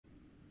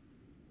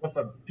What's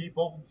up,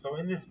 people? So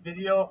in this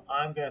video,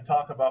 I'm going to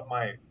talk about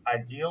my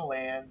ideal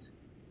land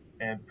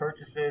and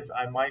purchases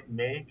I might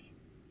make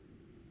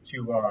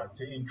to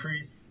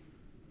increase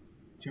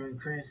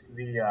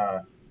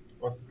the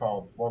what's it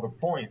called? Well, the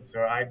points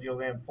or ideal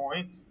land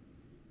points,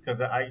 because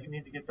I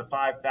need to get to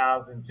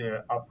 5,000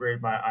 to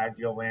upgrade my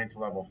ideal land to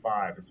level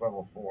 5. It's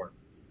level 4.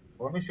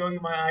 Well, let me show you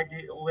my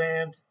ideal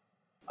land.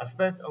 I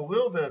spent a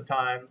little bit of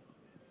time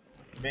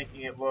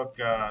making it look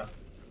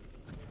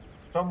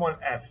somewhat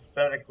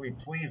aesthetically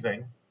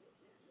pleasing.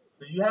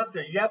 So you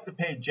have to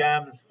pay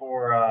gems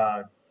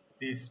for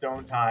these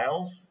stone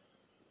tiles.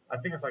 I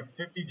think it's like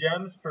 50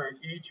 gems per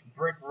each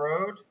brick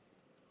road.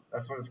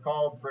 That's what it's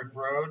called, brick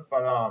road.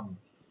 But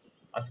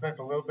I spent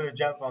a little bit of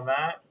gems on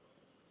that.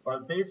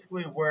 But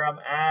basically, where I'm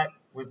at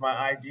with my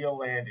ideal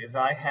land is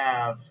I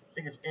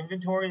think it's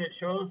inventory that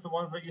shows the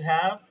ones that you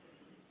have.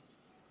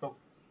 So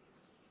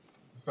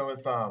it's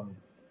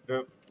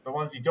the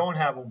ones you don't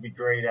have will be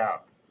grayed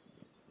out.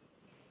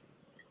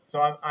 So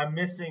I'm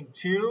missing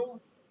two,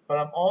 but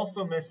I'm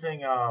also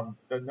missing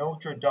the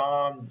Notre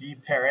Dame de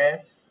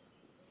Paris.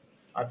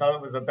 I thought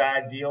it was a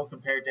bad deal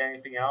compared to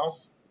anything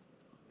else.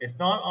 It's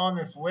not on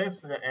this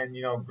list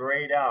and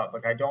grayed out.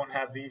 Like I don't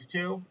have these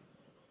two.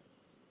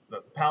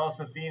 The Palace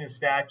Athena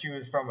statue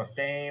is from a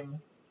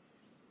fame,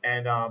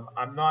 and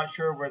I'm not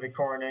sure where the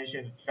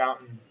coronation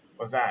fountain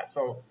was at.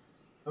 So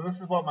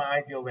this is what my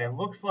ideal land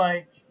looks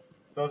like.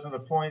 Those are the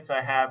points I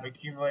have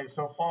accumulated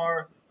so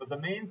far. But the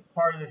main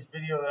part of this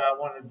video that I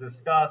want to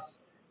discuss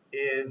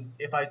is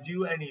if I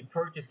do any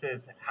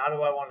purchases, how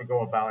do I want to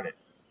go about it?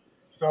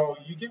 So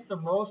you get the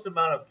most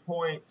amount of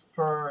points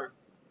per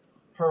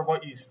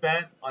what you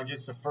spent on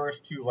just the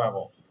first two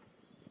levels.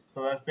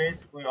 So that's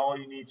basically all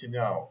you need to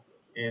know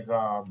is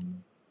the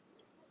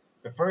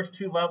first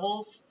two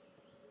levels,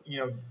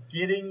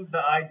 getting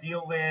the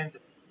ideal land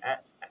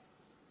at,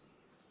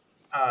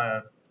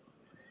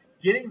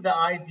 getting the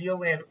ideal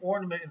land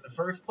ornament in the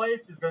first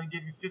place is going to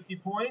give you 50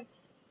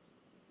 points,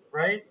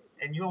 right?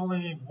 And you only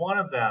need one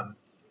of them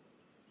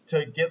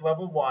to get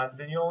level 1,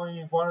 then you only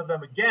need one of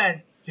them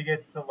again to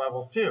get to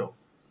level 2.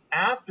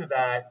 After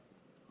that,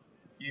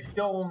 you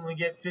still only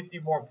get 50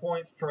 more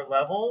points per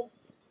level,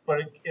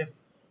 but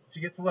to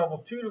get to level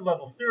 2 to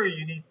level 3,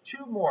 you need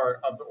 2 more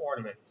of the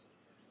ornaments.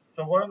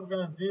 So what I'm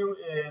going to do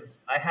is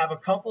I have a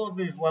couple of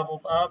these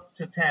leveled up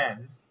to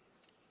 10,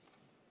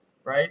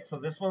 right? So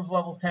this one's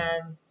level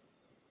 10.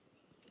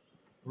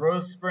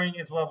 Rose Spring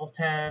is level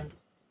 10.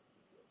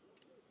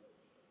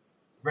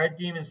 Red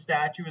Demon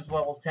Statue is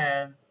level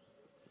 10.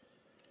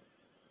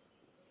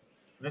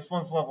 This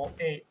one's level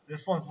 8.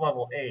 This one's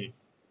level 8.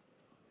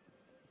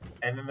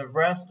 And then the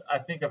rest, I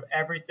think, of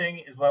everything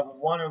is level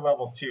 1 or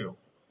level 2.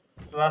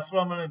 So that's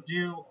what I'm going to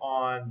do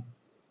on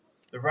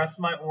the rest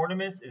of my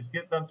ornaments is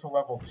get them to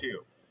level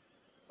 2.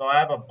 So I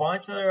have a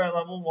bunch that are at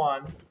level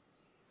 1.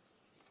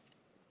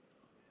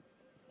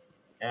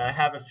 And I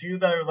have a few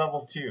that are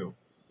level 2.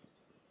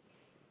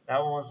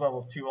 That one was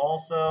level 2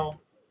 also.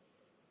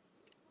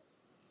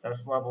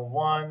 That's level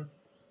 1.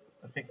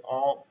 I think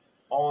all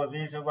of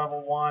these are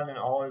level 1 and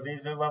all of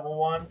these are level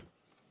 1.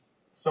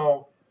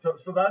 So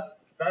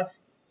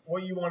that's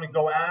what you want to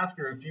go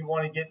after if you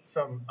want to get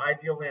some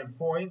ideal land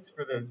points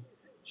for the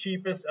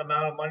cheapest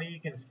amount of money you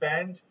can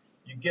spend.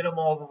 You get them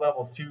all to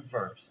level 2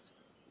 first.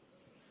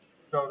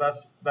 So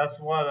that's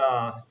what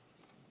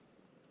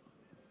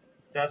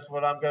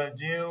I'm going to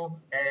do.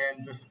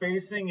 And the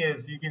spacing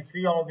is, you can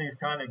see all these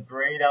kind of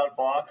grayed out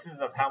boxes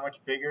of how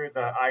much bigger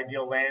the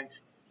ideal land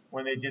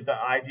when they did the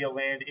ideal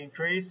land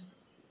increase.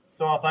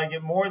 So if I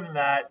get more than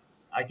that,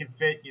 I can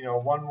fit,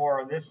 one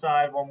more on this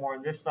side, one more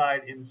on this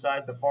side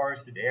inside the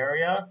forested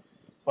area.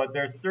 But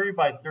they're 3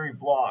 by 3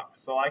 blocks.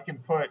 So I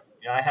can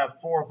I have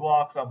 4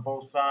 blocks on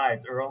both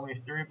sides, or only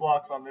 3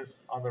 blocks on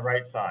the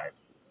right side.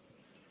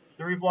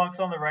 3 blocks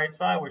on the right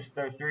side, which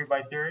they're 3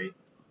 by 3.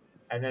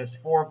 And there's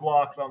 4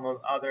 blocks on the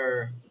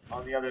other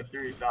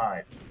 3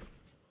 sides.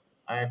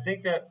 And I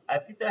think that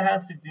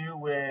has to do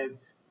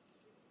with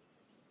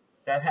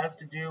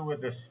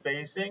the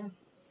spacing.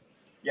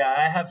 Yeah,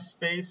 I have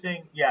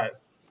spacing. Yeah,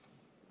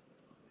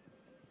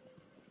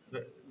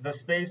 the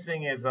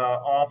spacing is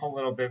off a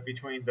little bit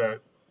between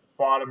the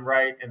bottom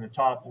right and the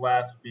top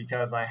left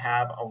because I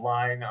have a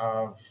line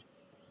of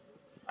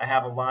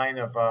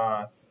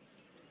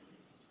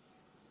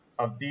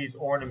these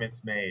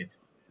ornaments made.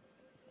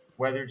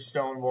 Weathered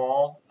stone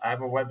wall. I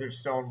have a weathered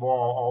stone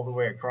wall all the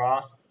way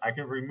across. I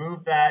could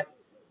remove that,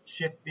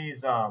 shift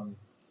these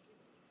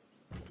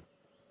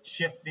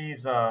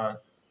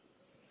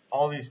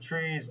all these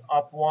trees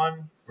up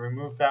one,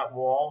 remove that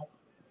wall.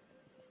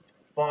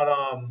 But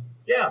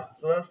yeah,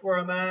 so that's where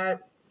I'm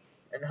at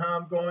and how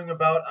I'm going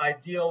about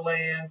ideal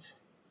land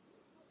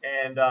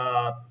and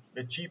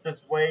the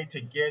cheapest way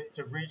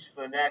to reach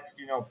the next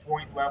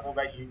point level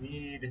that you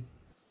need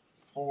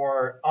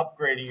for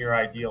upgrading your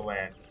ideal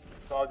land.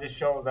 So I'll just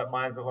show that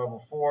mine's at level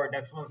 4.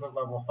 Next one's at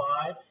level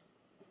 5.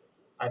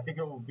 I think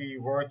it will be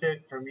worth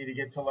it for me to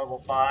get to level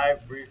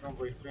 5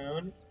 reasonably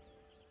soon.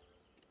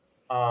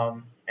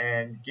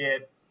 And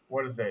get,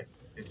 what is it?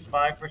 is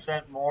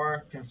 5%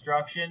 more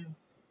construction,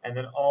 and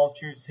then all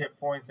troops hit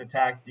points,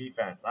 attack,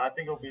 defense. I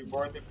think it'll be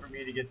worth it for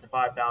me to get to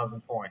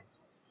 5,000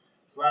 points.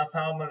 So that's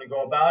how I'm going to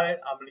go about it.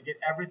 I'm going to get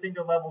everything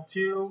to level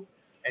 2,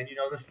 and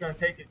this is going to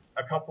take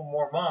a couple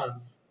more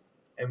months,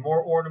 and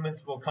more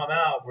ornaments will come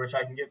out, which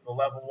I can get the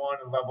level 1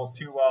 and level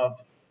 2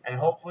 of, and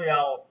hopefully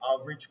I'll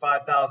reach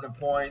 5,000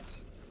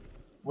 points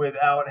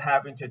without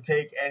having to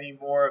take any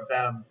more of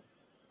them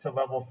to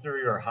level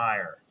 3 or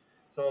higher.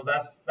 So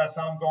that's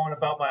how I'm going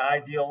about my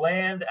ideal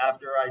land.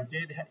 After I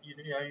did,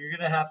 you're going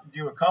to have to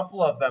do a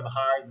couple of them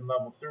higher than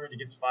level 3 to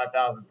get to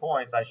 5,000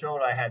 points. I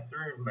showed I had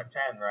 3 of them at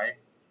 10, right?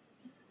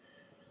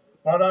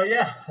 But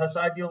yeah, that's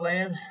ideal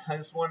land. I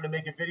just wanted to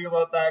make a video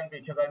about that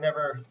because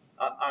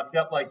I've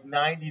got like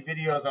 90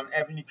 videos on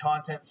Evony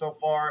content so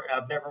far, and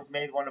I've never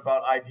made one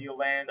about ideal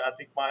land. I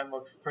think mine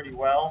looks pretty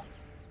well.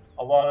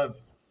 A lot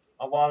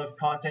of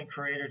content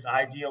creators'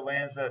 ideal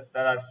lands that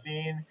I've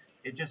seen,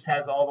 it just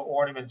has all the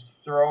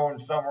ornaments thrown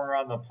somewhere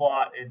on the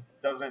plot. It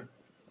doesn't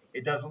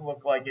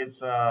look like it's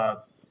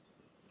set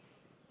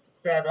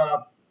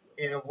up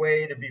in a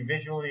way to be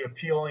visually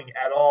appealing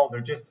at all. They're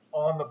just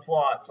on the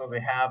plot, so they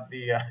have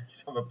the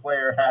so the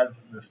player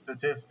has the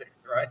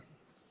statistics, right?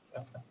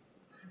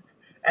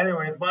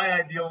 Anyways, my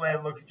ideal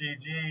land looks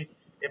GG.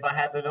 If I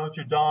had the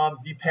Notre Dame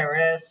de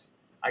Paris,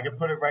 I could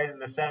put it right in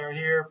the center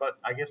here, but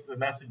I guess the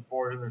message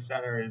board in the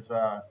center is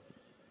a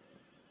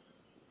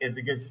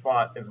good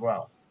spot as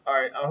well. All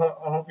right, I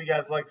hope you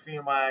guys like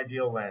seeing my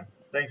ideal land.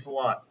 Thanks a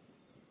lot.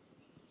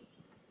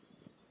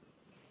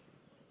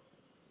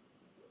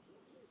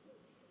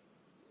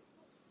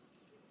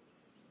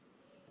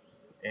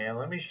 And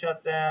let me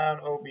shut down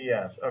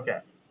OBS. Okay.